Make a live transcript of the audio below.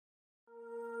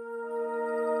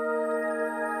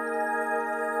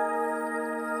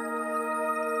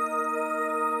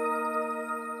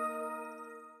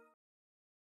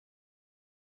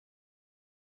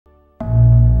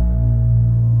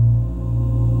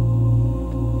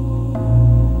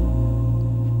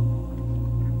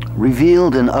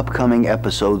Revealed in upcoming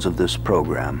episodes of this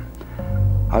program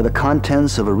are the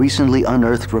contents of a recently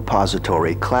unearthed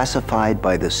repository classified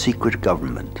by the secret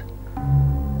government,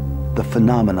 the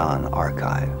Phenomenon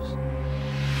Archives.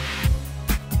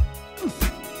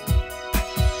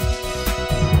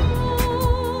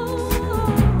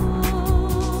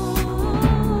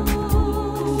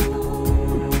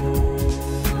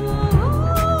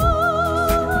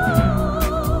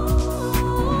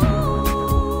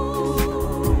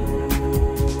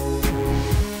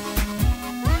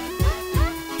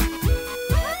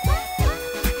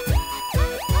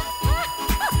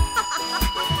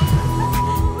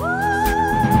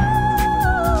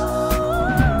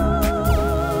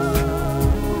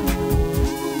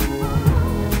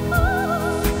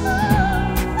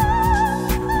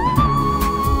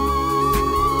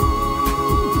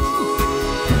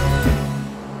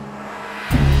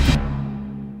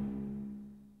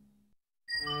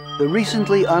 The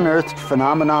recently unearthed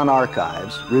Phenomenon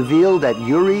Archives revealed that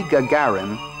Yuri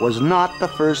Gagarin was not the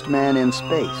first man in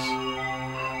space.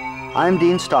 I'm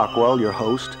Dean Stockwell, your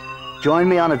host. Join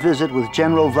me on a visit with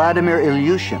General Vladimir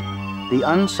Ilyushin, the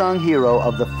unsung hero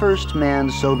of the first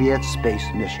manned Soviet space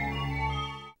mission.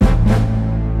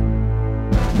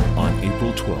 On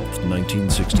April 12,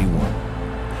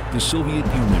 1961, the Soviet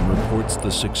Union reports the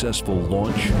successful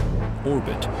launch,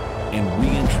 orbit, and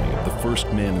re-entry of the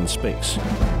first man in space,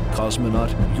 Cosmonaut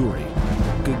Yuri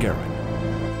Gagarin.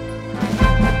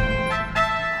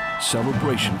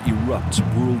 Celebration erupts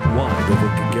worldwide over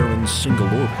Gagarin's single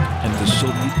orbit and the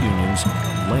Soviet Union's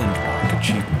landmark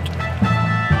achievement.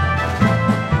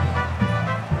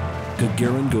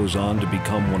 Gagarin goes on to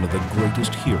become one of the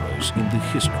greatest heroes in the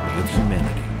history of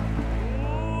humanity.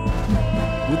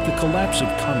 With the collapse of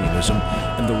communism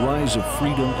and the rise of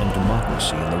freedom and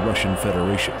democracy in the Russian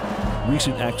Federation,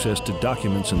 recent access to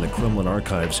documents in the Kremlin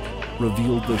archives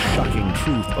revealed the shocking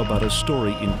truth about a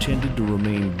story intended to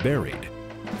remain buried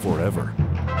forever.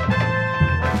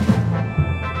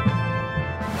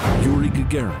 Yuri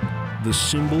Gagarin, the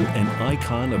symbol and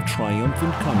icon of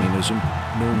triumphant communism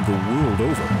known the world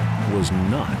over, was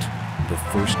not the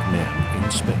first man in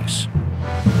space.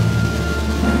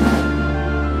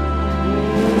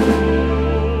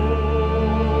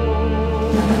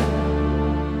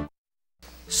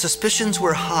 Suspicions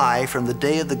were high from the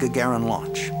day of the Gagarin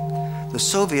launch. The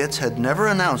Soviets had never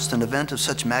announced an event of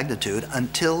such magnitude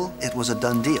until it was a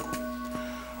done deal.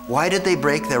 Why did they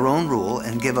break their own rule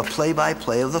and give a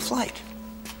play-by-play of the flight?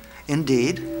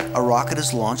 Indeed, a rocket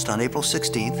is launched on April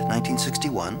 16,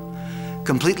 1961,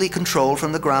 completely controlled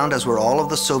from the ground, as were all of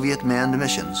the Soviet manned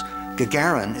missions.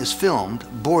 Gagarin is filmed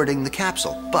boarding the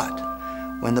capsule, but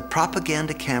when the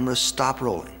propaganda cameras stop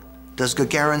rolling, does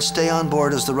Gagarin stay on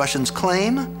board as the Russians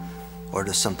claim, or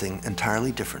does something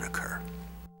entirely different occur?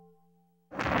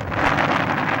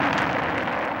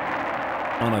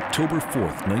 On October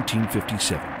 4th,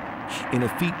 1957, in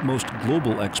a feat most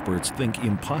global experts think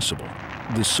impossible,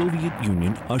 the Soviet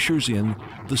Union ushers in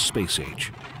the space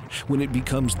age, when it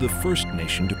becomes the first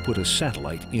nation to put a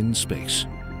satellite in space,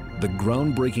 the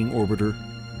groundbreaking orbiter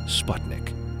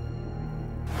Sputnik.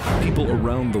 People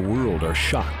around the world are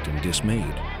shocked and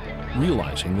dismayed,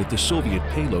 realizing that the Soviet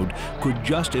payload could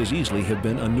just as easily have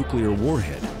been a nuclear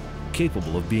warhead,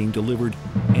 capable of being delivered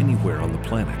anywhere on the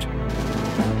planet.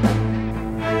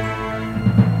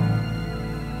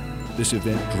 This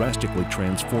event drastically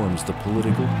transforms the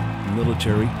political,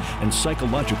 military, and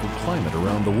psychological climate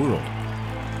around the world,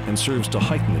 and serves to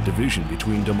heighten the division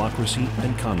between democracy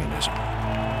and communism.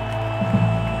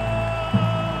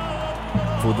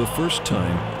 For the first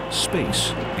time,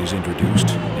 space is introduced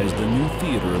as the new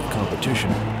theater of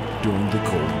competition during the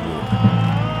Cold War.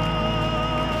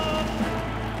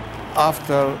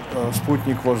 After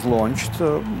Sputnik was launched,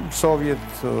 Soviet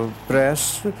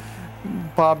press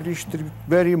published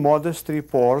very modest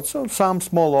reports of some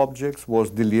small objects was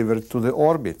delivered to the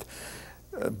orbit.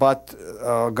 But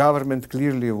government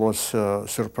clearly was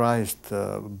surprised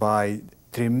by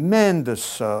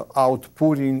tremendous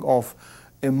outpouring of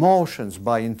emotions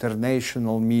by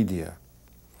international media.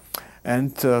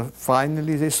 And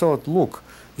finally they thought, look,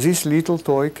 this little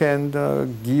toy can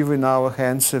give in our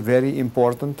hands a very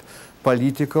important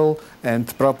political and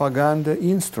propaganda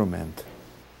instrument.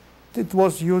 It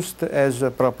was used as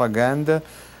a propaganda,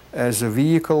 as a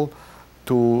vehicle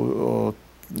to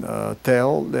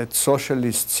tell that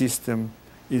socialist system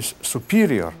is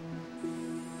superior.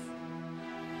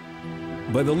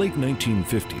 By the late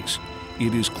 1950s,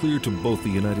 it is clear to both the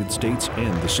United States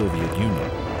and the Soviet Union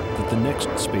that the next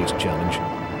space challenge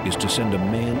is to send a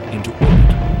man into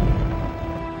orbit.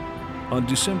 On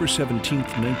December 17,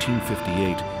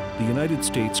 1958, the United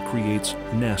States creates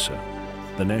NASA,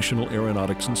 the National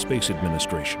Aeronautics and Space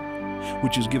Administration,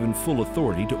 which is given full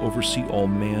authority to oversee all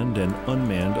manned and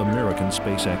unmanned American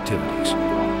space activities.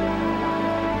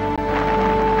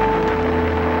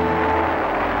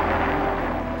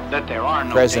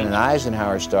 President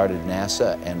Eisenhower started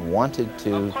NASA and wanted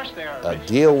to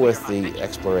deal with the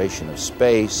exploration of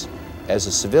space as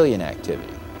a civilian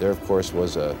activity. There, of course,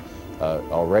 was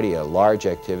already a large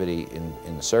activity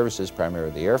in the services,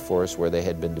 primarily the Air Force, where they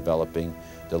had been developing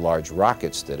the large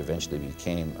rockets that eventually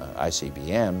became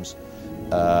ICBMs.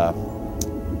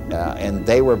 And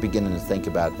they were beginning to think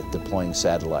about deploying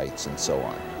satellites and so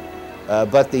on.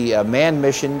 But the manned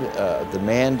mission, the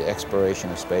manned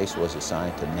exploration of space was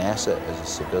assigned to NASA as a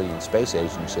civilian space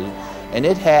agency, and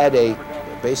it had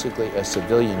basically a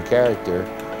civilian character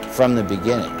from the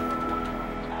beginning.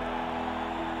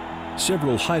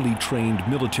 Several highly trained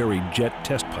military jet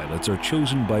test pilots are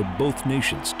chosen by both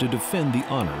nations to defend the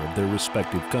honor of their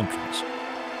respective countries.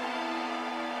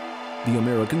 The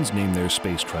Americans name their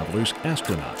space travelers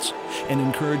astronauts and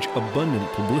encourage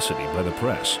abundant publicity by the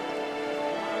press.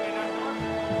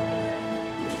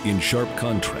 In sharp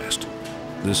contrast,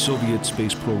 the Soviet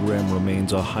space program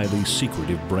remains a highly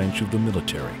secretive branch of the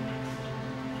military.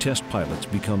 Test pilots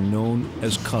become known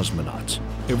as cosmonauts.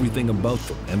 Everything about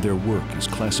them and their work is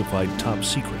classified top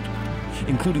secret,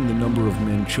 including the number of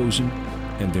men chosen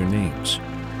and their names.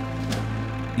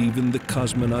 Even the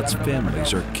cosmonauts'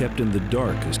 families are kept in the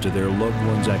dark as to their loved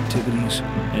ones' activities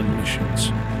and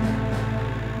missions.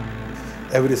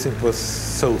 Everything was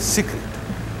so secret.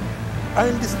 I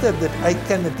understand that I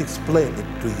cannot explain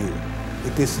it to you.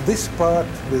 It is this part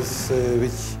with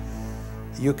which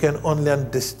you can only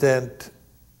understand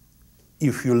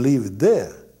if you live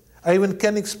there. I even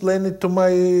can explain it to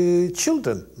my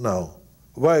children now,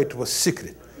 why it was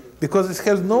secret. Because it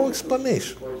has no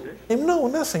explanation. No,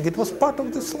 nothing. It was part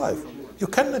of this life. You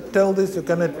cannot tell this, you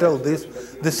cannot tell this.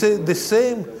 The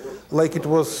same like it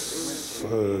was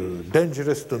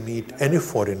dangerous to meet any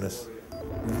foreigners.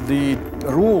 The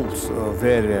rules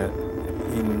vary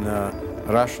in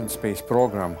Russian space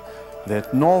program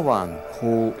that no one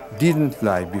who didn't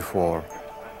fly before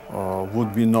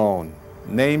would be known.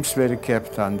 Names were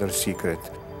kept under secret.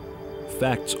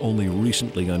 Facts only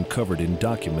recently uncovered in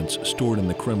documents stored in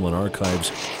the Kremlin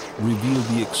archives reveal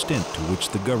the extent to which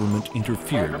the government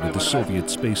interfered with the Soviet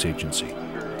space agency.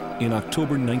 In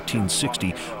October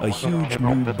 1960, a huge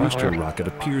new booster rocket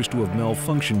appears to have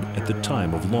malfunctioned at the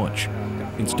time of launch.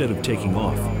 Instead of taking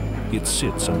off, it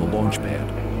sits on the launch pad.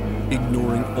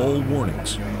 Ignoring all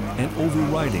warnings and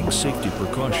overriding safety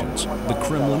precautions, the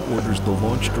Kremlin orders the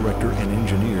launch director and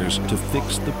engineers to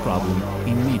fix the problem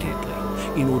immediately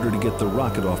in order to get the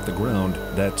rocket off the ground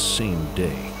that same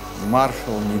day.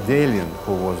 Marshal Nedelin,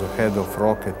 who was the head of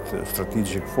rocket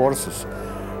strategic forces,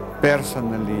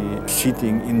 personally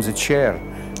sitting in the chair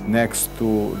next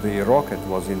to the rocket,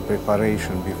 was in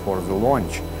preparation before the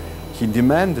launch. He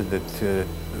demanded that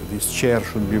this chair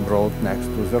should be brought next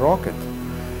to the rocket.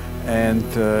 And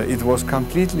it was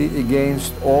completely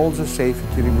against all the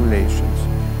safety regulations.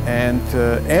 And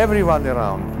everyone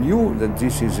around knew that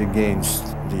this is against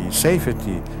the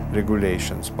safety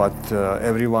regulations, but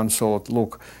everyone thought,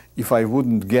 look, if I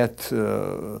wouldn't get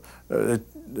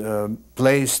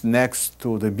placed next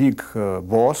to the big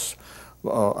boss,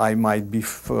 I might be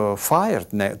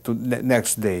fired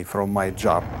next day from my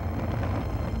job.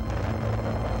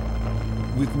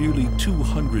 With nearly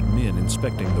 200 men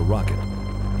inspecting the rocket,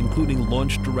 including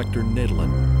launch director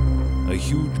Nedelin, a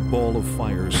huge ball of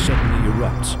fire suddenly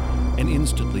erupts and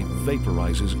instantly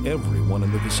vaporizes everyone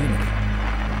in the vicinity.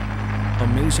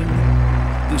 Amazingly,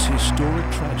 this historic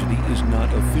tragedy is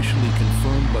not officially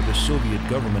confirmed by the Soviet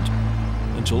government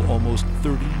until almost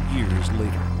 30 years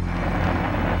later.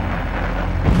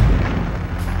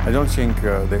 I don't think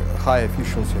the high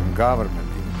officials in government,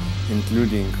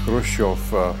 including Khrushchev,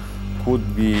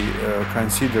 could be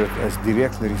considered as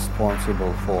directly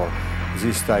responsible for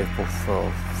this type of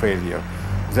failure.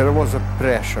 There was a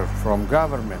pressure from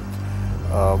government,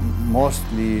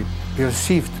 mostly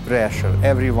perceived pressure.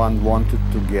 Everyone wanted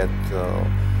to get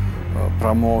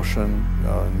promotion,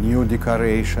 new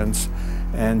decorations,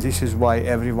 and this is why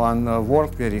everyone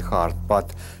worked very hard.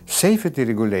 But safety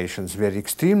regulations were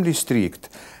extremely strict,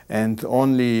 and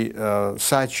only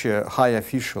such a high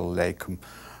official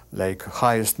like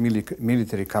highest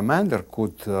military commander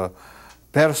could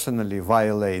personally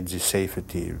violate the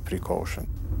safety precaution.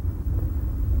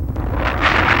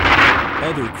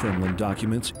 Other Kremlin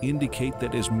documents indicate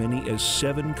that as many as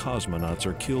 7 cosmonauts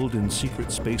are killed in secret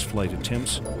spaceflight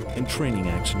attempts and training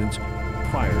accidents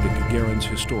prior to Gagarin's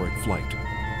historic flight.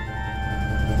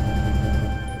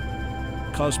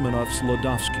 cosmonauts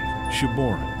Ladovsky,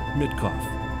 Shiborin, Mitkov,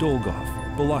 Dolgov,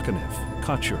 Balakinev,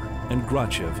 Kocher, and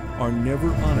Grachev are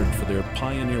never honored for their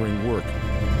pioneering work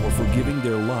or for giving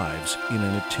their lives in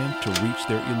an attempt to reach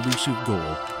their elusive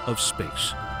goal of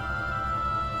space.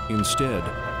 Instead,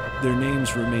 their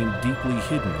names remain deeply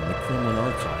hidden in the Kremlin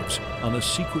archives on a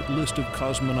secret list of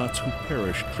cosmonauts who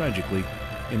perished tragically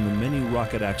in the many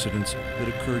rocket accidents that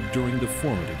occurred during the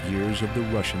formative years of the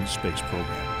Russian space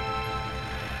program.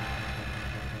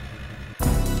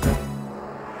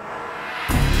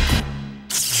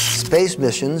 Space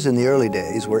missions in the early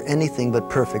days were anything but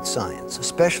perfect science,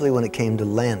 especially when it came to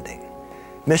landing.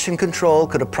 Mission control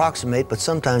could approximate, but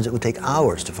sometimes it would take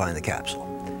hours to find the capsule.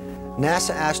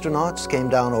 NASA astronauts came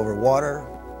down over water,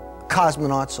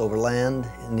 cosmonauts over land.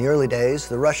 In the early days,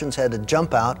 the Russians had to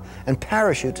jump out and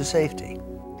parachute to safety.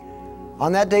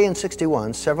 On that day in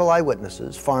 '61, several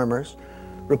eyewitnesses, farmers,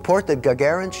 report that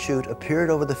Gagarin's chute appeared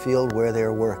over the field where they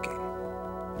are working.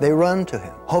 They run to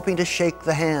him, hoping to shake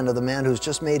the hand of the man who's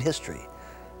just made history.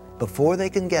 Before they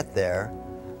can get there,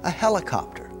 a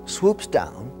helicopter swoops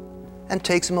down and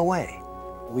takes him away.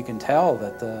 We can tell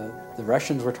that the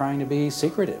Russians were trying to be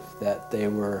secretive, that they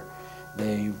were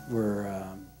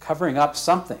covering up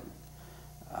something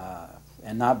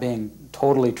and not being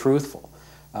totally truthful.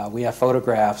 We have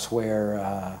photographs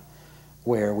where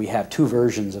we have two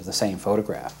versions of the same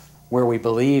photograph, where we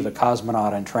believe a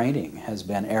cosmonaut in training has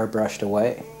been airbrushed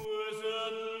away.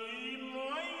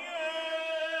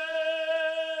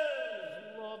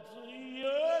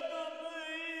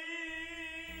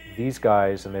 These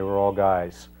guys, and they were all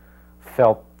guys,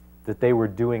 felt that they were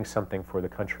doing something for the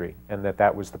country and that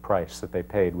that was the price that they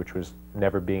paid, which was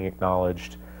never being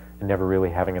acknowledged and never really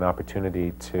having an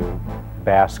opportunity to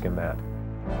bask in that.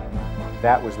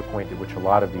 That was the point at which a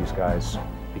lot of these guys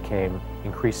became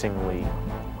increasingly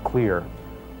clear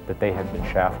that they had been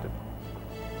shafted.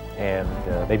 And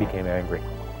they became angry,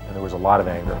 and there was a lot of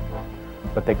anger,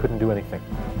 but they couldn't do anything.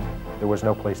 There was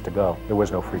no place to go. There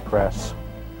was no free press.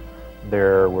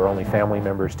 There were only family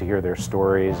members to hear their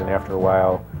stories, and after a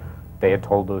while, they had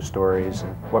told those stories,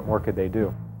 and what more could they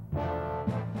do?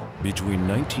 Between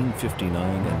 1959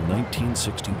 and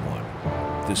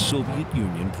 1961, the Soviet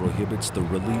Union prohibits the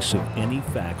release of any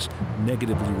facts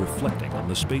negatively reflecting on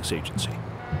the space agency,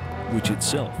 which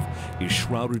itself is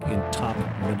shrouded in top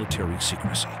military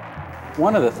secrecy.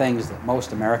 One of the things that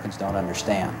most Americans don't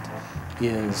understand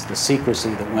is the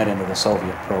secrecy that went into the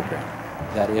Soviet program,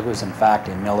 that it was in fact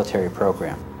a military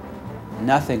program.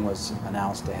 Nothing was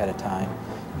announced ahead of time,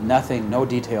 no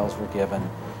details were given,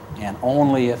 and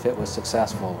only if it was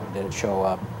successful did it show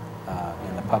up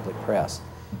in the public press.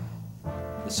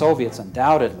 The Soviets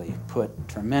undoubtedly put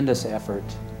tremendous effort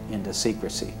into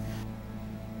secrecy.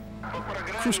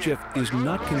 Khrushchev is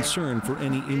not concerned for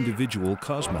any individual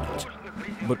cosmonaut,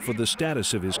 but for the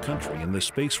status of his country in the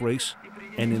space race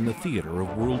and in the theater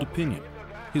of world opinion.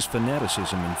 His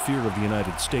fanaticism and fear of the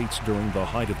United States during the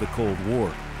height of the Cold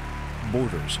War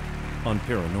borders on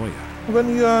paranoia.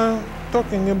 When you are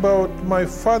talking about my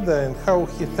father and how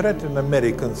he threatened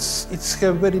Americans, it's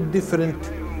have very different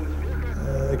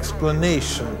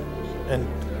explanation and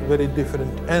very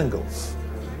different angles.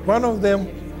 One of them,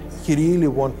 he really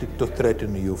wanted to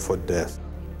threaten you for death.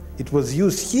 It was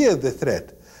used here, the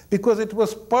threat, because it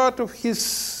was part of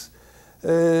his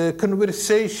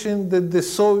conversation that the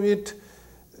Soviet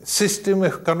system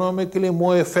economically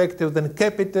more effective than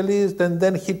capitalist, and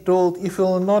then he told, if you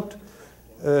will not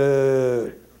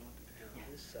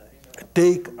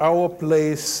take our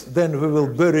place, then we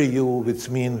will bury you, which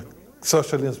means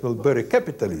socialism will bury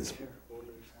capitalism.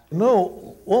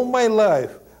 No, all my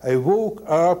life I woke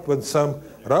up when some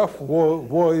rough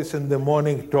voice in the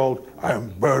morning told, "I'll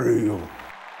bury you."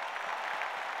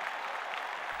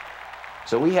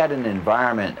 So we had an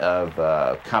environment of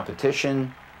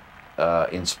competition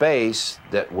in space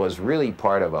that was really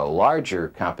part of a larger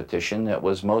competition that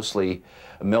was mostly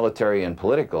military and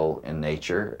political in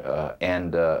nature,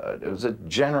 and it was a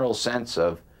general sense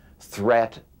of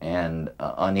threat and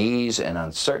unease and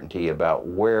uncertainty about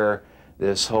where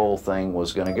this whole thing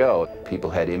was going to go. People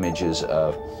had images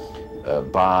of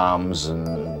bombs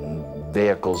and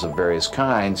vehicles of various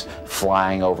kinds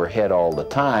flying overhead all the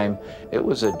time. It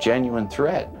was a genuine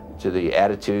threat to the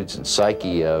attitudes and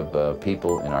psyche of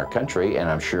people in our country, and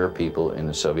I'm sure people in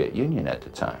the Soviet Union at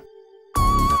the time.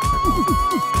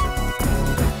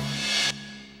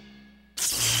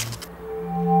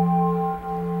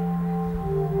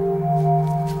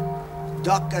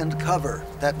 Duck and cover,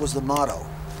 that was the motto.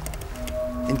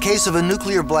 In case of a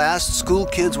nuclear blast, school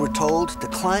kids were told to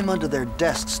climb under their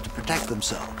desks to protect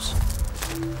themselves.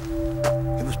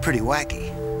 It was pretty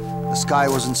wacky. The sky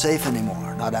wasn't safe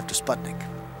anymore. not after Sputnik.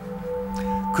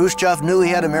 Khrushchev knew he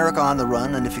had America on the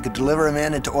run, and if he could deliver a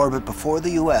man into orbit before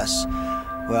the U.S.,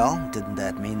 well, didn't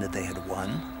that mean that they had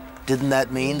won? Didn't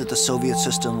that mean that the Soviet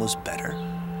system was better?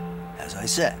 As I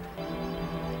said,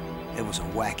 it was a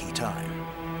wacky time.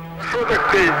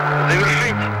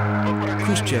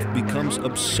 Khrushchev becomes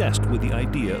obsessed with the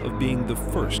idea of being the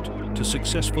first to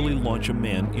successfully launch a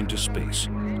man into space.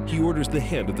 He orders the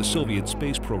head of the Soviet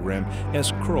space program,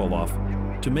 S. Korolev,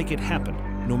 to make it happen,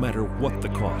 no matter what the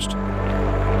cost.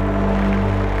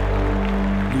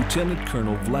 Lieutenant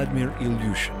Colonel Vladimir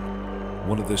Ilyushin,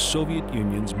 one of the Soviet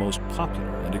Union's most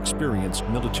popular and experienced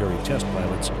military test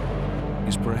pilots,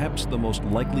 is perhaps the most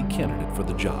likely candidate for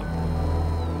the job.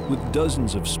 With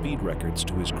dozens of speed records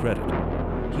to his credit,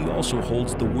 he also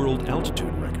holds the world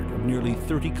altitude record of nearly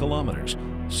 30 kilometers,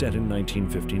 set in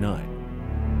 1959.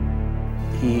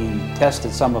 He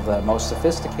tested some of the most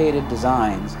sophisticated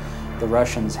designs the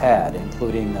Russians had,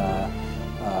 including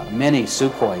many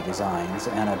Sukhoi designs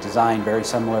and a design very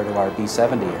similar to our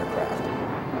B-70 aircraft.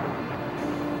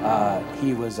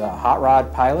 He was a hot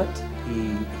rod pilot.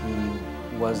 He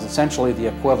was essentially the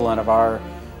equivalent of our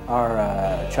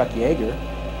Chuck Yeager.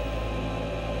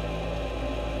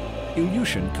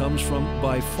 Ilyushin comes from,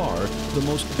 by far, the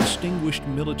most distinguished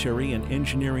military and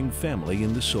engineering family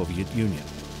in the Soviet Union.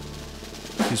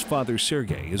 His father,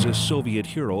 Sergei, is a Soviet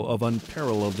hero of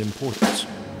unparalleled importance.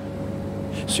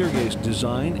 Sergei's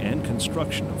design and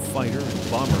construction of fighter and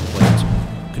bomber planes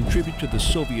contribute to the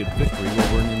Soviet victory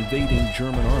over an invading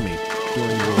German army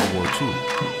during World War II.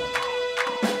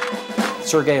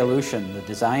 Sergei Ilyushin, the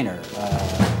designer,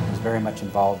 was very much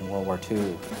involved in World War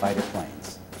II fighter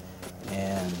planes.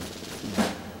 And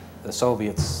the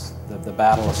Soviets, the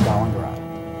Battle of Stalingrad,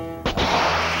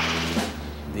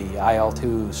 the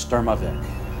IL-2 Sturmovik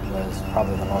was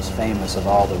probably the most famous of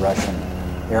all the Russian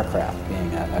aircraft,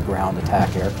 being a ground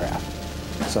attack aircraft.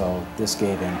 So this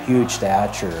gave him huge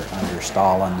stature under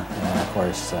Stalin and, of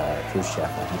course, Khrushchev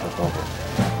when he took over.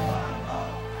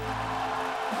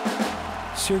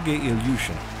 Sergei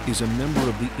Ilyushin is a member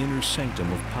of the inner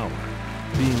sanctum of power,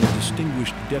 being a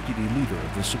distinguished deputy leader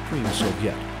of the Supreme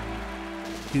Soviet.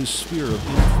 His sphere of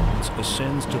influence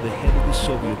ascends to the head of the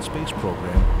Soviet space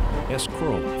program, S.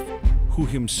 Korolev, who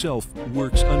himself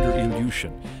works under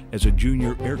Ilyushin as a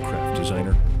junior aircraft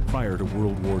designer prior to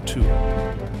World War II.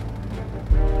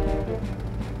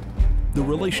 The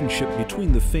relationship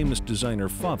between the famous designer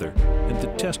father and the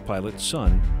test pilot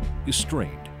son is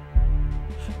strained.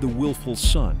 The willful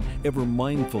son, ever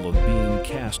mindful of being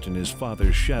cast in his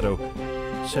father's shadow,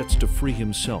 sets to free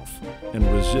himself and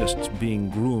resists being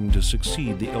groomed to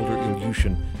succeed the elder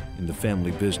Ilyushin in the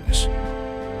family business.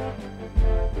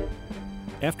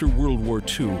 After World War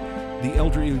II, the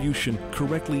elder Ilyushin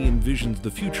correctly envisions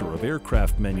the future of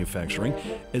aircraft manufacturing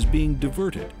as being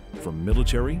diverted from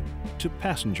military to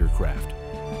passenger craft.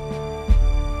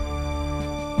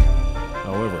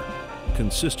 However,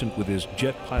 consistent with his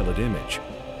jet pilot image,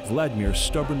 Vladimir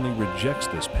stubbornly rejects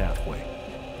this pathway,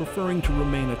 preferring to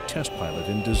remain a test pilot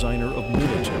and designer of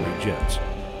military jets.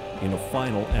 In a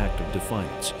final act of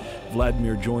defiance,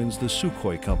 Vladimir joins the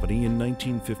Sukhoi Company in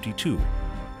 1952,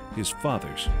 his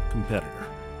father's competitor.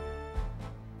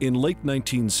 In late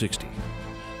 1960,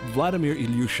 Vladimir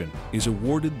Ilyushin is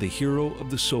awarded the Hero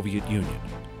of the Soviet Union,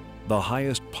 the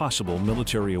highest possible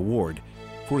military award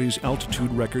for his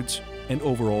altitude records and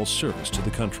overall service to the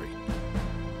country.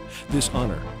 This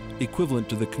honor, equivalent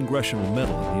to the Congressional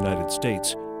Medal in the United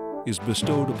States, is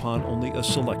bestowed upon only a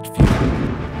select few.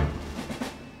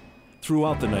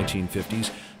 Throughout the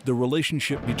 1950s, the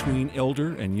relationship between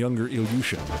elder and younger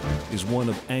Ilyushin is one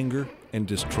of anger and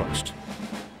distrust.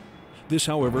 This,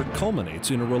 however, culminates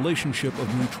in a relationship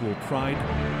of mutual pride,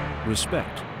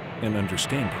 respect, and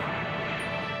understanding.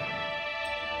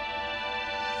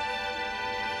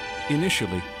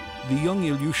 Initially, the young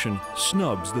Ilyushin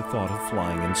snubs the thought of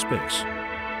flying in space.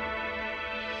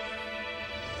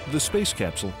 The space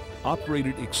capsule,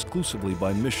 operated exclusively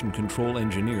by mission control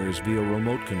engineers via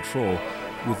remote control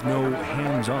with no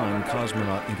hands-on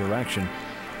cosmonaut interaction,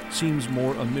 seems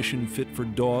more a mission fit for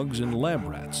dogs and lab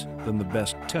rats than the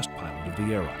best test pilot of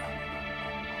the era.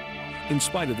 In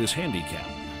spite of this handicap,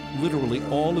 literally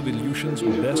all of Ilyushin's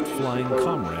best flying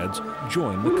comrades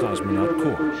join the cosmonaut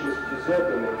corps.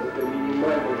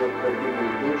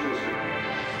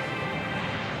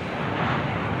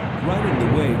 Riding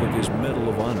the wave of his Medal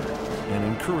of Honor and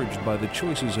encouraged by the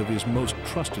choices of his most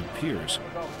trusted peers,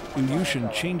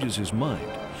 Ilyushin changes his mind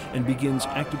and begins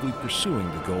actively pursuing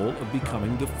the goal of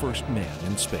becoming the first man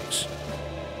in space.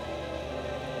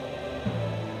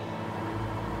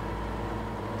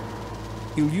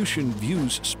 Ilyushin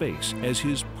views space as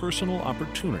his personal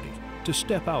opportunity to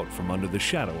step out from under the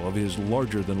shadow of his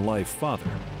larger-than-life father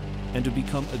and to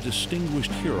become a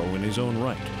distinguished hero in his own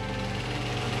right.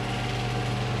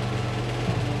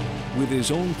 With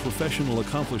his own professional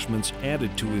accomplishments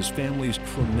added to his family's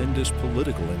tremendous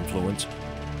political influence,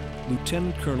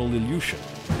 Lieutenant Colonel Ilyushin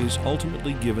is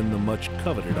ultimately given the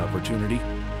much-coveted opportunity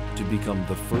to become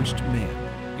the first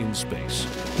man in space.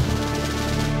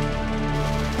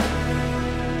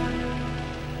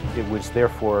 It was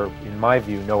therefore, in my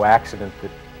view, no accident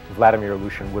that Vladimir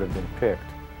Ilyushin would have been picked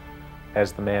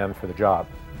as the man for the job.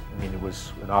 I mean, it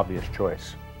was an obvious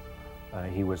choice.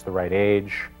 He was the right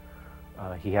age,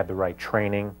 he had the right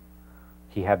training,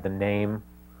 he had the name.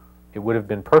 It would have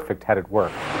been perfect had it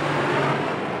worked.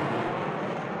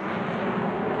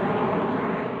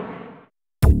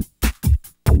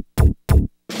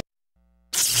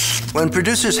 When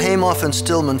producers Haymoff and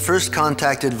Stillman first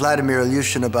contacted Vladimir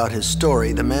Ilyushin about his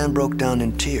story, the man broke down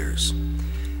in tears.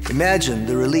 Imagine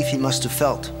the relief he must have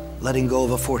felt, letting go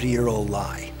of a 40-year-old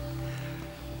lie.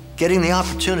 Getting the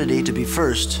opportunity to be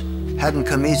first hadn't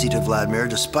come easy to Vladimir,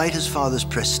 despite his father's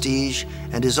prestige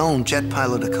and his own jet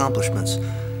pilot accomplishments.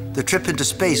 The trip into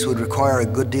space would require a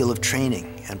good deal of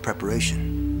training and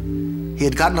preparation. He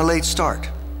had gotten a late start.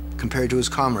 Compared to his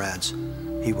comrades,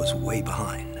 he was way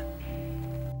behind.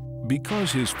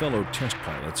 Because his fellow test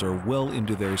pilots are well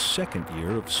into their second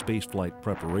year of spaceflight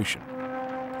preparation,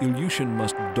 Ilyushin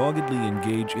must doggedly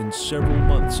engage in several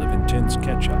months of intense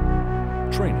catch-up,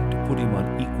 training to put him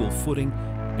on equal footing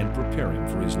and prepare him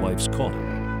for his life's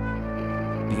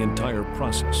calling. The entire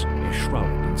process is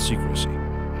shrouded in secrecy.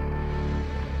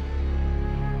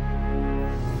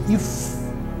 If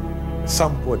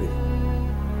somebody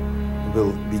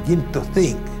will begin to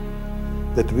think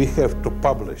that we have to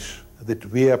publish that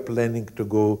we are planning to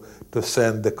go to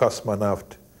send the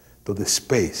cosmonaut to the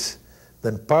space,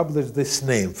 then publish this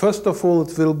name. First of all,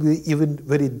 it will be even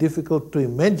very difficult to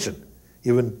imagine,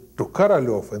 even to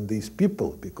Korolev and these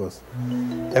people, because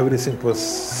everything was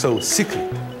so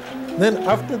secret. Then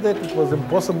after that, it was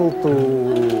impossible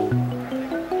to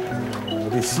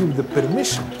receive the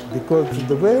permission, because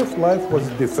the way of life was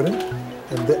different,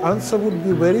 and the answer would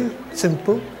be very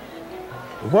simple.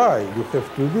 Why you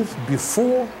have to do this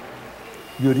before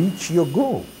you reach your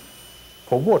goal?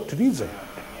 For what reason?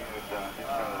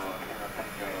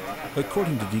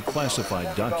 According to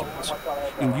declassified documents,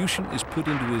 Ilyushin is put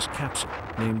into his capsule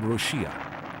named Roshia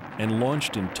and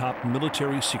launched in top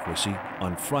military secrecy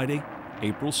on Friday,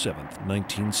 April 7,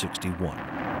 1961.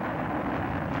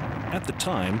 At the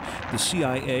time, the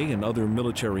CIA and other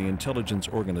military intelligence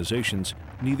organizations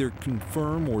neither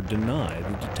confirm or deny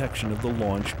the detection of the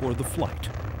launch or the flight.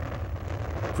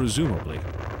 Presumably,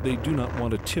 they do not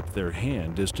want to tip their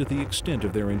hand as to the extent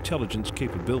of their intelligence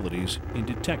capabilities in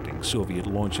detecting Soviet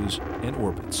launches and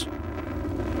orbits.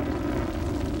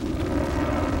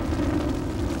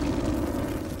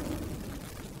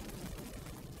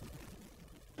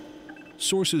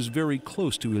 Sources very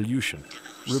close to Ilyushin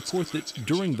report that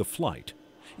during the flight,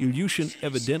 Ilyushin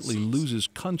evidently loses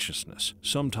consciousness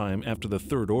sometime after the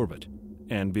third orbit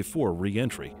and before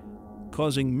re-entry,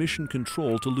 causing mission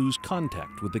control to lose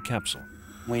contact with the capsule.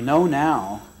 We know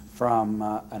now from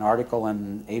an article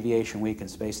in Aviation Week in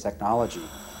Space Technology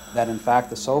that in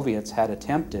fact the Soviets had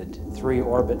attempted 3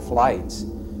 orbit flights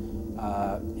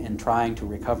in trying to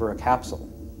recover a capsule.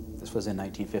 This was in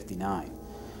 1959.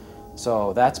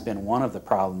 So that's been one of the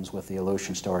problems with the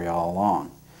Ilyushin story all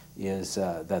along, is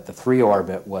that the 3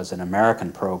 orbit was an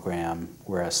American program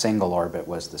where a single orbit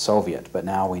was the Soviet, but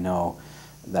now we know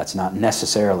that's not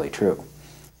necessarily true.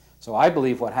 So I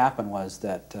believe what happened was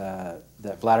that,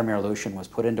 that Vladimir Ilyushin was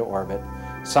put into orbit.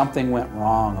 Something went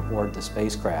wrong aboard the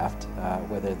spacecraft,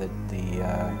 whether the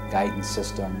guidance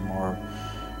system or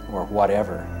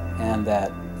whatever, and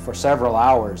that for several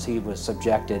hours he was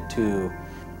subjected to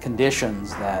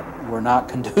conditions that were not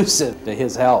conducive to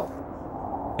his health.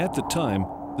 At the time,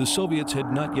 the Soviets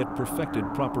had not yet perfected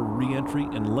proper re-entry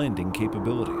and landing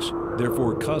capabilities.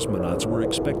 Therefore, cosmonauts were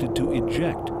expected to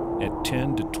eject at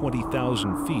 10 to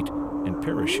 20,000 feet and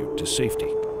parachute to safety.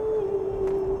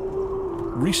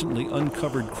 Recently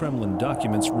uncovered Kremlin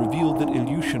documents revealed that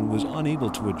Ilyushin was unable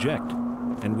to eject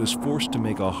and was forced to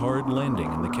make a hard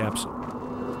landing in the capsule.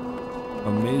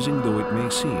 Amazing though it may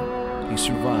seem, he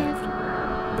survived,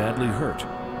 badly hurt,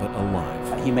 but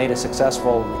alive. He made a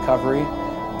successful recovery,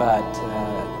 but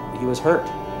he was hurt,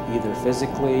 either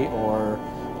physically or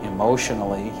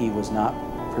emotionally. He was not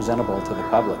presentable to the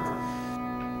public.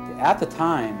 At the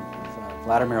time of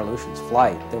Vladimir Ilyushin's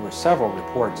flight, there were several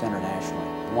reports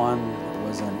internationally. One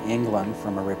was in England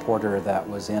from a reporter that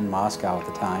was in Moscow at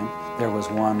the time. There was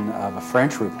one of a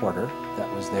French reporter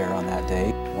that was there on that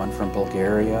day, one from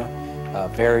Bulgaria.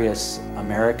 Various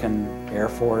American Air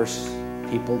Force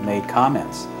people made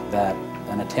comments that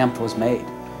an attempt was made.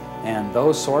 And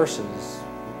those sources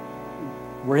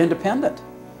were independent.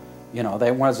 You know,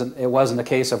 it wasn't a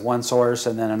case of one source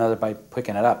and then another by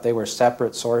picking it up. They were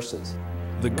separate sources.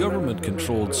 The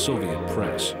government-controlled Soviet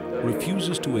press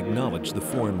refuses to acknowledge the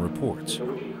foreign reports,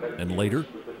 and later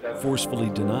forcefully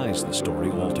denies the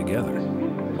story altogether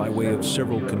by way of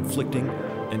several conflicting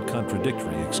and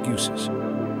contradictory excuses.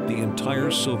 The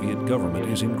entire Soviet government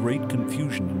is in great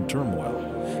confusion and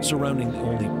turmoil surrounding the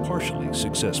only partially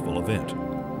successful event.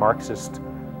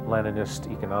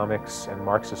 Marxist-Leninist economics and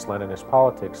Marxist-Leninist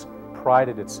politics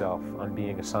prided itself on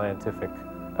being a scientific,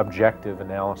 objective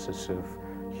analysis of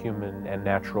human and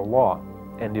natural law.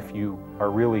 And if you are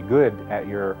really good at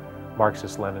your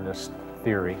Marxist-Leninist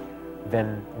theory,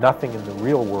 then nothing in the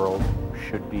real world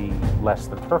should be less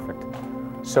than perfect.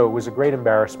 So it was a great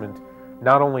embarrassment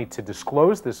not only to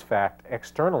disclose this fact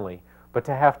externally, but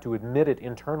to have to admit it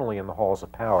internally in the halls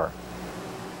of power.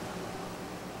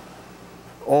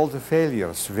 All the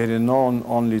failures were known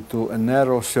only to a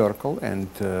narrow circle, and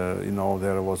you know,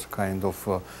 there was kind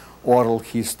of oral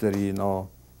history, you know,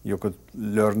 you could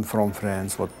learn from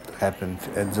friends what happened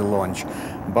at the launch.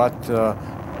 But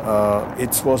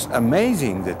it was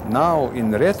amazing that now,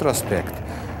 in retrospect,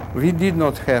 we did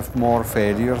not have more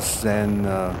failures than,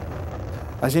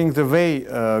 I think the way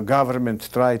government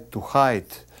tried to hide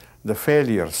the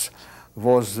failures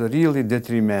was really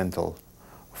detrimental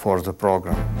for the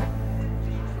program.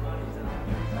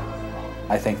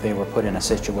 I think they were put in a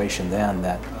situation then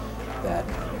that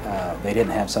they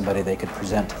didn't have somebody they could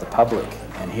present to the public.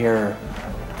 And here,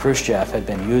 Khrushchev had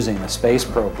been using the space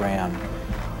program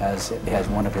as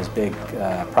one of his big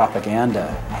propaganda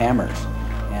hammers.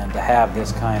 And to have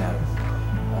this kind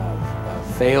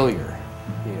of failure,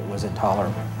 it was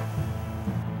intolerable.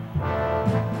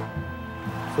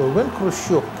 So when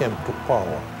Khrushchev came to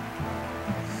power,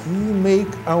 he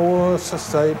made our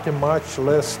society much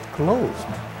less closed.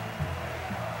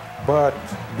 But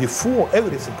before,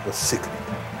 everything was secret.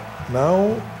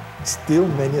 Now, still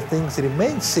many things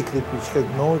remain secret which had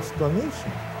no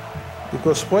explanation.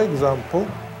 Because, for example,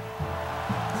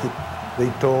 they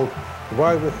told,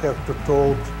 why we have to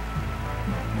tell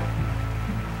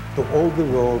to all the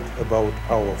world about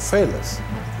our failures?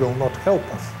 It will not help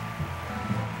us.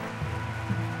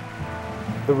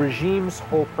 The regime's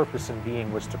whole purpose in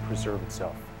being was to preserve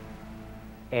itself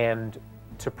and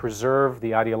to preserve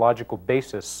the ideological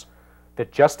basis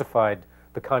that justified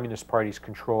the Communist Party's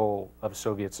control of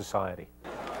Soviet society.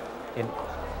 And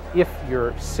if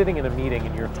you're sitting in a meeting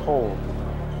and you're told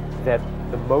that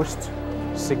the most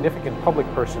significant public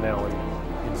personality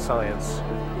in science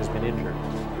has been injured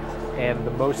and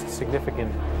the most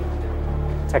significant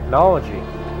technology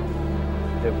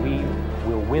that we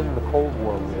will win the Cold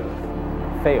War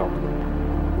with failed,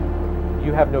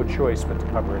 you have no choice but to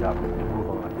cover it up and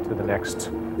move on to the next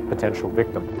potential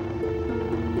victim.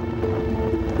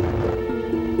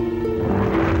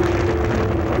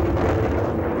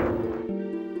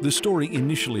 The story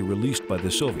initially released by the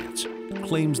Soviets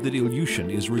claims that Ilyushin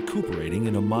is recuperating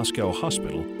in a Moscow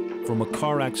hospital from a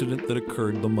car accident that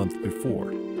occurred the month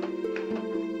before.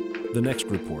 The next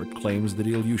report claims that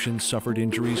Ilyushin suffered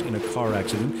injuries in a car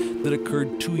accident that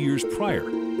occurred 2 years prior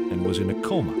and was in a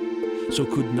coma, so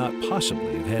could not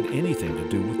possibly have had anything to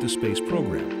do with the space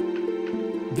program.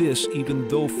 This even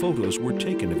though photos were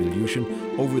taken of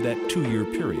Ilyushin over that 2-year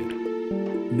period.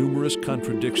 Numerous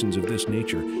contradictions of this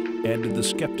nature add to the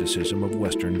skepticism of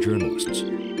Western journalists.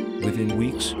 Within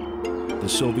weeks, the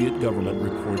Soviet government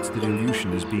reports that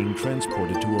Ilyushin is being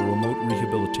transported to a remote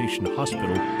rehabilitation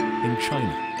hospital in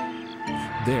China.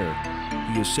 There,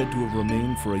 he is said to have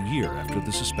remained for a year after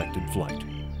the suspected flight.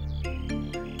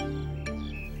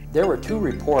 There were 2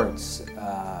 reports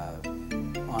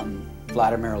on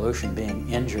Vladimir Ilyushin being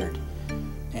injured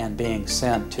and being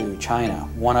sent to China.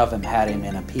 One of them had him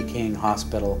in a Peking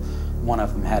hospital, one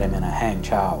of them had him in a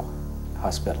Hangzhou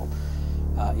hospital.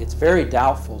 It's very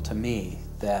doubtful to me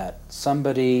that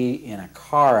somebody in a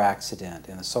car accident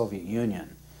in the Soviet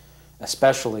Union,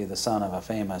 especially the son of a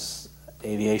famous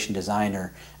aviation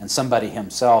designer and somebody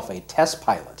himself a test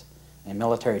pilot, a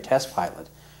military test pilot,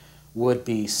 would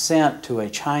be sent to a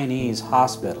Chinese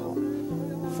hospital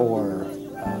for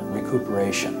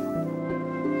recuperation.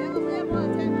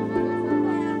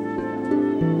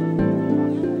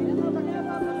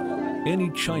 Any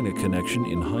China connection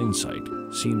in hindsight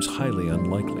seems highly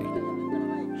unlikely.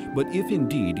 But if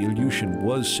indeed Ilyushin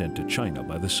was sent to China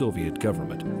by the Soviet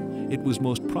government, it was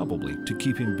most probably to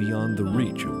keep him beyond the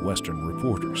reach of Western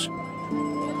reporters.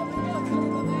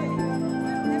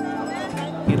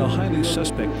 In a highly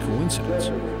suspect coincidence,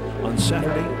 on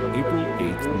Saturday, April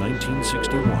 8,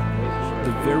 1961,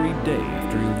 the very day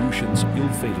after Ilyushin's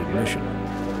ill-fated mission,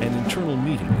 an internal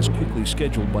meeting is quickly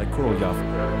scheduled by Korolev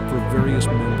for various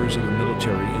members of the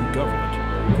military and government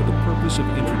for the purpose of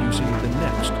introducing the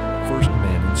next first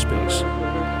man in space,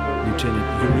 Lieutenant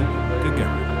Yuri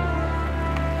Gagarin.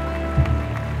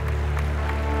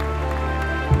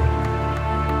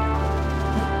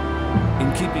 In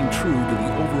keeping true to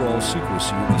the overall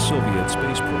secrecy of the Soviet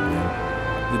space program,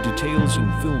 the details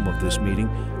and film of this meeting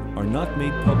are not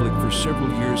made public for several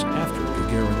years after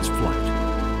Gagarin's flight.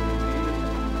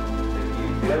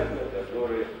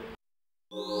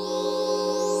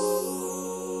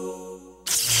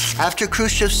 After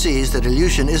Khrushchev sees that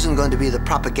Ilyushin isn't going to be the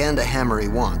propaganda hammer he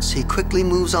wants, he quickly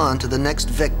moves on to the next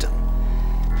victim.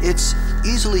 It's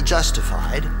easily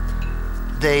justified.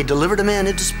 They delivered a man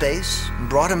into space and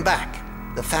brought him back.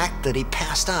 The fact that he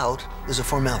passed out is a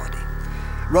formality.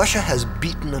 Russia has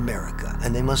beaten America,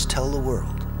 and they must tell the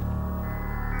world.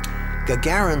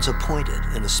 Gagarin's appointed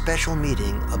in a special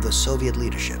meeting of the Soviet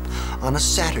leadership on a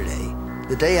Saturday,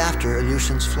 the day after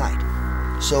Ilyushin's flight.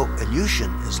 So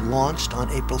Ilyushin is launched on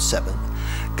April 7th,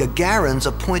 Gagarin's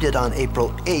appointed on April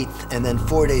 8th, and then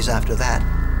 4 days after that,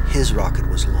 his rocket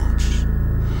was launched.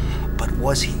 But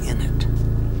was he in it?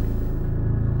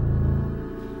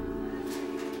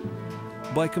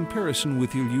 By comparison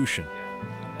with Ilyushin,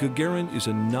 Gagarin is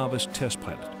a novice test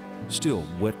pilot, still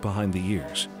wet behind the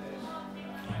ears.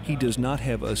 He does not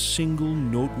have a single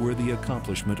noteworthy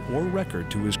accomplishment or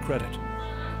record to his credit.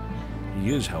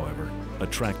 He is, however,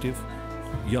 attractive,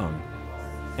 young,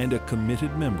 and a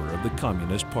committed member of the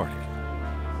Communist Party.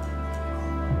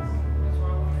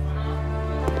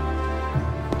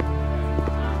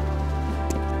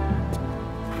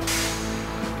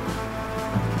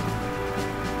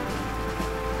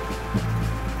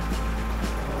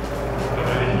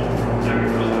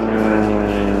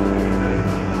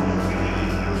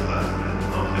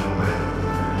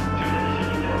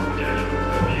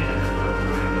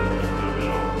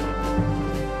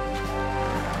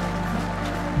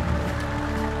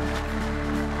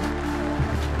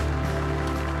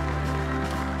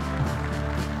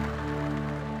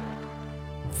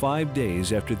 "5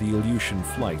 days after the Ilyushin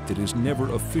flight that is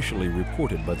never officially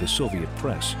reported by the Soviet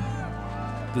press,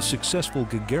 the successful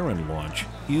Gagarin launch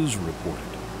is reported.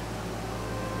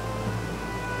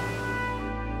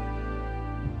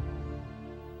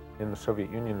 In the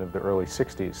Soviet Union of the early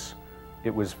 60s,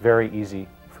 it was very easy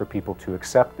for people to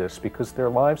accept this because their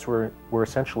lives were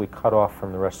essentially cut off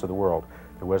from the rest of the world.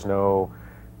 There was no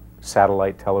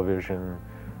satellite television,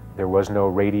 there was no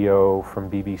radio from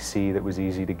BBC that was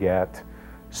easy to get.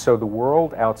 So the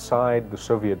world outside the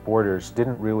Soviet borders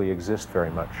didn't really exist very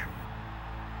much.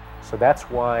 So that's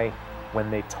why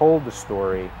when they told the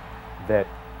story that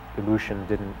Ilyushin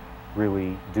didn't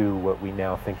really do what we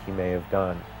now think he may have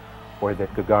done, or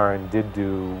that Gagarin did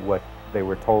do what they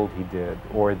were told he did,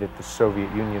 or that the Soviet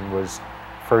Union was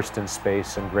first in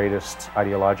space and greatest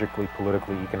ideologically,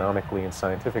 politically, economically, and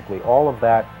scientifically, all of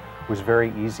that was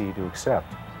very easy to accept.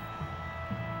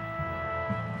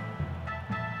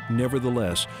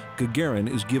 Nevertheless, Gagarin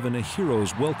is given a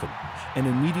hero's welcome and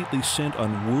immediately sent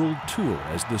on world tour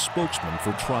as the spokesman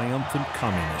for triumphant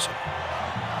communism.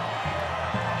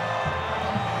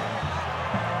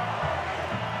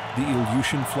 The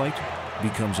Ilyushin flight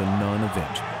becomes a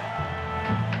non-event.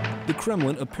 The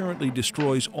Kremlin apparently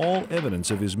destroys all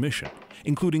evidence of his mission,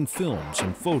 including films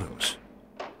and photos,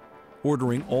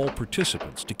 ordering all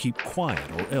participants to keep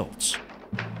quiet or else.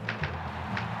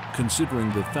 Considering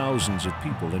the thousands of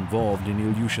people involved in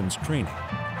Ilyushin's training,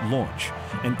 launch,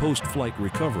 and post-flight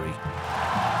recovery,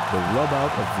 the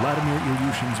rub-out of Vladimir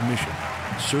Ilyushin's mission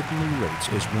certainly rates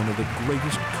as one of the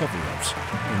greatest cover-ups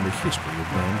in the history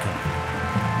of mankind.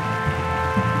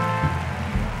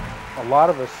 A lot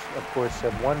of us, of course,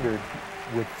 have wondered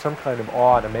with some kind of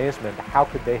awe and amazement, how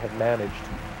could they have managed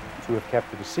to have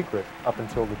kept it a secret up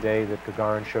until the day that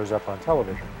Gagarin shows up on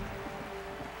television?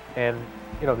 And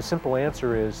you know, the simple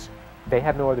answer is they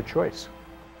had no other choice.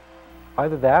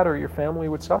 Either that or your family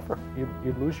would suffer.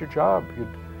 You'd lose your job.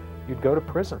 You'd go to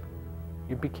prison.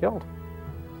 You'd be killed.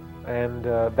 And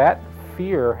that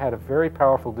fear had a very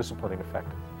powerful disciplining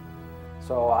effect.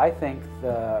 So I think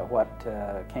what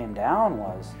came down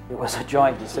was, it was a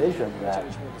joint decision that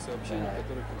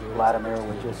Vladimir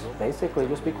would basically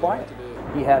just be quiet.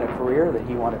 He had a career that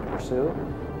he wanted to pursue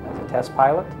as a test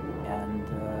pilot, and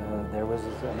there was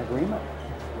an agreement.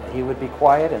 He would be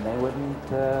quiet, and they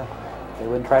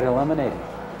wouldn't try to eliminate him.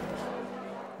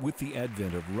 With the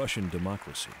advent of Russian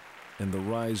democracy and the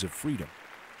rise of freedom,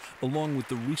 along with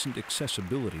the recent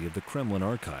accessibility of the Kremlin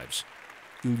archives,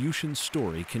 Ilyushin's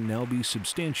story can now be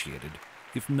substantiated,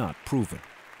 if not proven.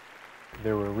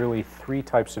 There were really three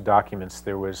types of documents.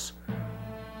 There was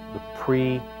the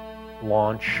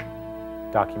pre-launch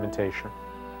documentation,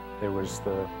 there was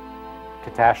the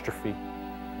catastrophe,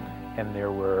 and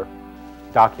there were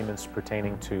documents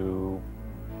pertaining to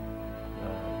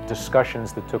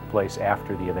discussions that took place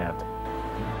after the event.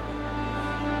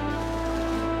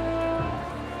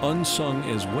 Unsung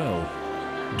as well,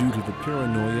 due to the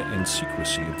paranoia and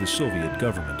secrecy of the Soviet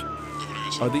government,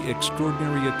 are the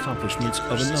extraordinary accomplishments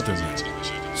of another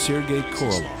man, Sergei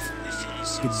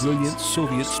Korolev, the brilliant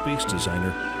Soviet space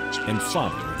designer and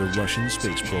father of the Russian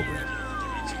space program.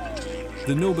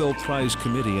 The Nobel Prize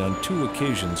Committee on 2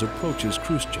 occasions approaches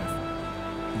Khrushchev,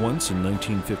 once in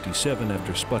 1957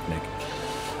 after Sputnik,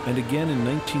 and again in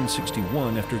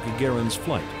 1961 after Gagarin's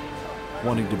flight,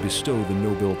 wanting to bestow the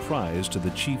Nobel Prize to the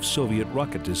chief Soviet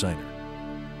rocket designer.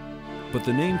 But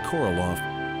the name Korolev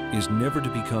is never to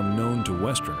become known to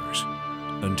Westerners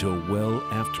until well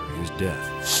after his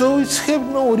death. So it's have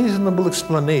no reasonable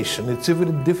explanation. It's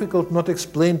even difficult not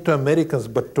explain to Americans,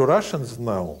 but to Russians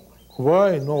now,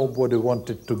 why nobody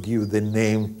wanted to give the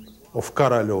name of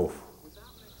Korolev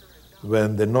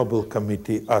when the Nobel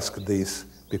Committee asked this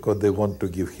because they want to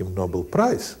give him Nobel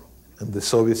Prize. And the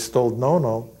Soviets told,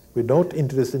 no, we're not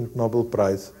interested in Nobel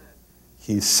Prize.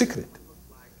 He is secret.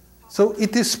 So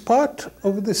it is part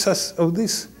of this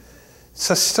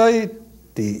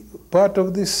society, part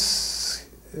of this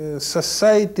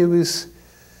society with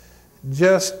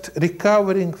just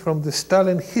recovering from the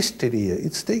Stalin hysteria.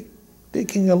 It's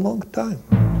taking a long time.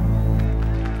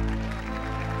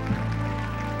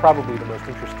 Probably the most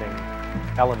interesting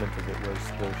element of it was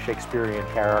the Shakespearean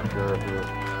character,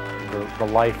 the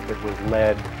life that was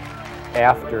led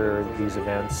after these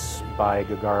events by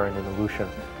Gagarin and Ilyushin.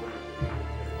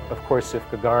 Of course, if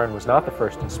Gagarin was not the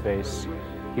first in space,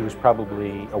 he was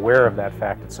probably aware of that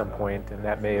fact at some point, and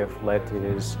that may have led to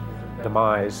his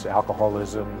demise,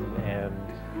 alcoholism and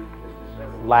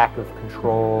lack of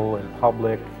control in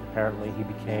public. Apparently he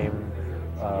became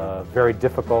very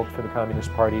difficult for the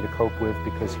Communist Party to cope with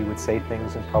because he would say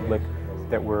things in public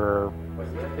that were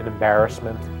an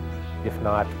embarrassment, if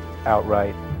not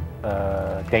outright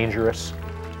dangerous.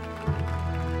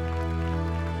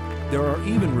 There are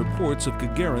even reports of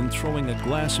Gagarin throwing a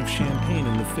glass of champagne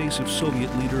in the face of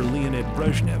Soviet leader Leonid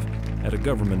Brezhnev at a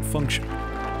government function.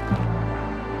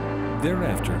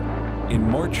 Thereafter, in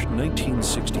March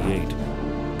 1968,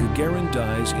 Gagarin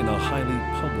dies in a highly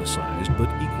publicized but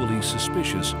equally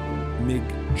suspicious MiG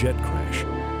jet crash.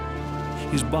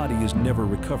 His body is never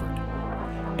recovered,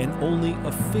 and only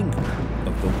a finger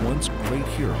of the once great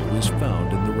hero is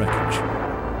found in the wreckage.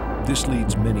 This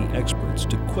leads many experts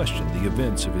to question the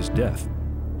events of his death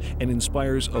and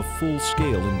inspires a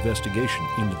full-scale investigation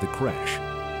into the crash.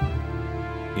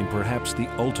 In perhaps the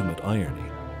ultimate irony,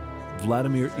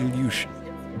 Vladimir Ilyushin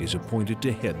is appointed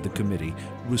to head the committee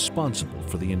responsible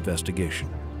for the investigation.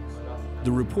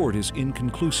 The report is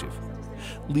inconclusive,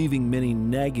 leaving many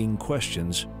nagging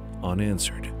questions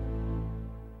unanswered.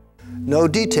 No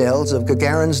details of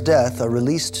Gagarin's death are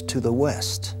released to the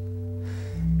West.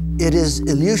 It is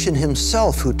Ilyushin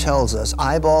himself who tells us,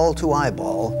 eyeball to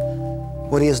eyeball,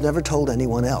 what he has never told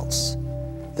anyone else,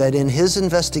 that in his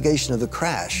investigation of the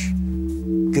crash,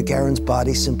 Gagarin's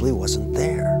body simply wasn't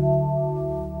there.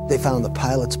 They found the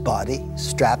pilot's body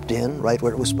strapped in right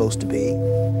where it was supposed to be,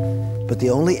 but the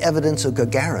only evidence of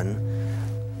Gagarin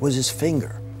was his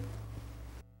finger.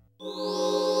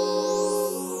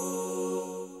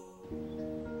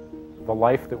 The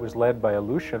life that was led by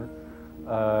Ilyushin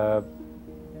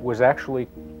was actually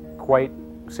quite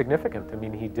significant. I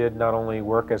mean, he did not only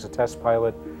work as a test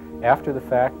pilot after the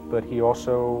fact, but he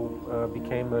also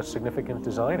became a significant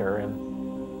designer.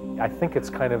 And I think it's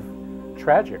kind of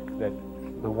tragic that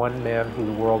the one man who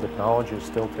the world acknowledges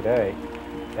still today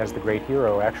as the great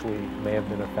hero actually may have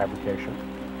been a fabrication.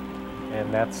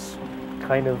 And that's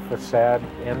kind of a sad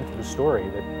end to the story,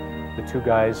 that the two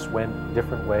guys went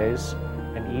different ways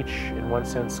and each, in one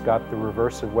sense, got the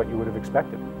reverse of what you would have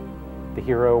expected. The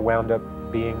hero wound up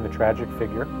being the tragic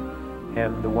figure,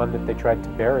 and the one that they tried to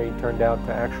bury turned out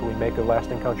to actually make a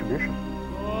lasting contribution.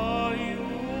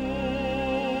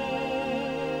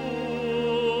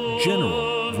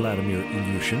 General Vladimir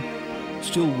Ilyushin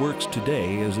still works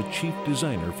today as a chief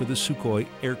designer for the Sukhoi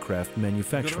aircraft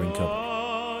manufacturing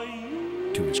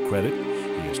company. To his credit,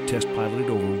 he has test piloted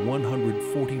over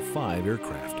 145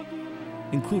 aircraft,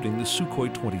 including the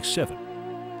Sukhoi 27,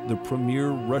 the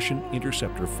premier Russian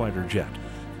interceptor fighter jet.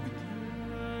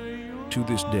 To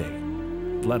this day,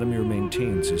 Vladimir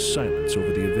maintains his silence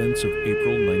over the events of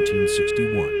April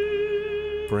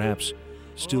 1961, perhaps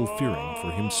still fearing for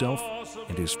himself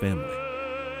and his family.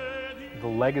 The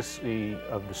legacy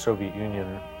of the Soviet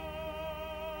Union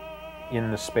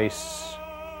in the space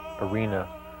arena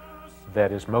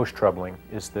that is most troubling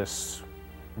is this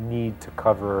need to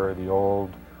cover the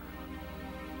old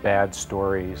bad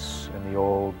stories and the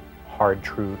old hard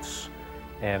truths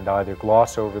and either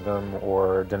gloss over them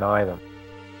or deny them.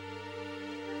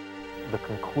 The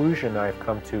conclusion I've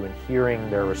come to in hearing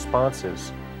their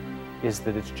responses is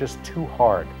that it's just too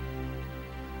hard.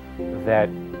 That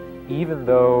even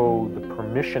though the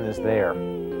permission is there,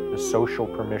 the social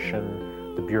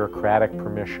permission, the bureaucratic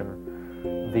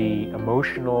permission, the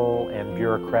emotional and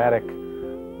bureaucratic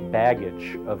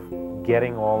baggage of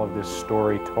getting all of this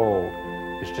story told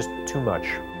is just too much.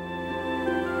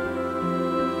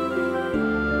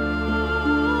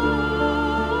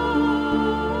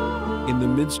 In the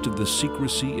midst of the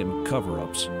secrecy and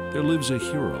cover-ups, there lives a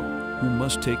hero who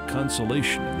must take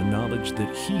consolation in the knowledge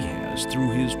that he has,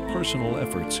 through his personal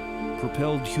efforts,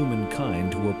 propelled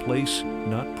humankind to a place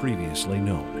not previously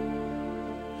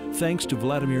known. Thanks to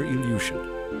Vladimir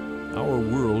Ilyushin, our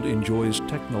world enjoys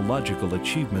technological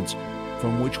achievements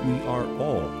from which we are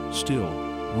all still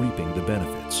reaping the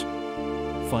benefits.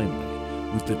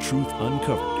 Finally, with the truth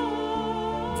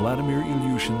uncovered, Vladimir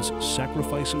Ilyushin's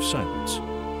sacrifice of silence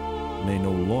may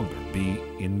no longer be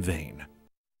in vain.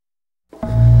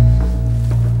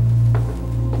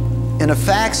 In a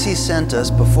fax he sent us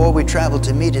before we traveled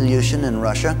to meet Ilyushin in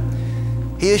Russia,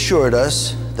 he assured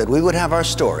us that we would have our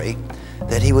story,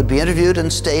 that he would be interviewed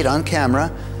and state on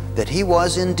camera that he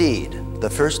was indeed the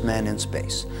first man in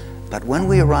space. But when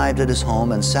we arrived at his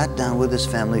home and sat down with his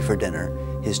family for dinner,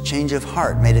 his change of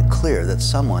heart made it clear that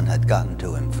someone had gotten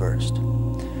to him first.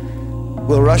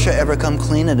 Will Russia ever come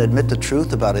clean and admit the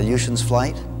truth about Ilyushin's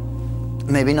flight?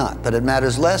 Maybe not, but it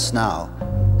matters less now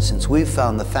since we've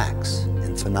found the facts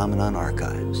in Phenomenon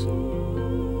Archives.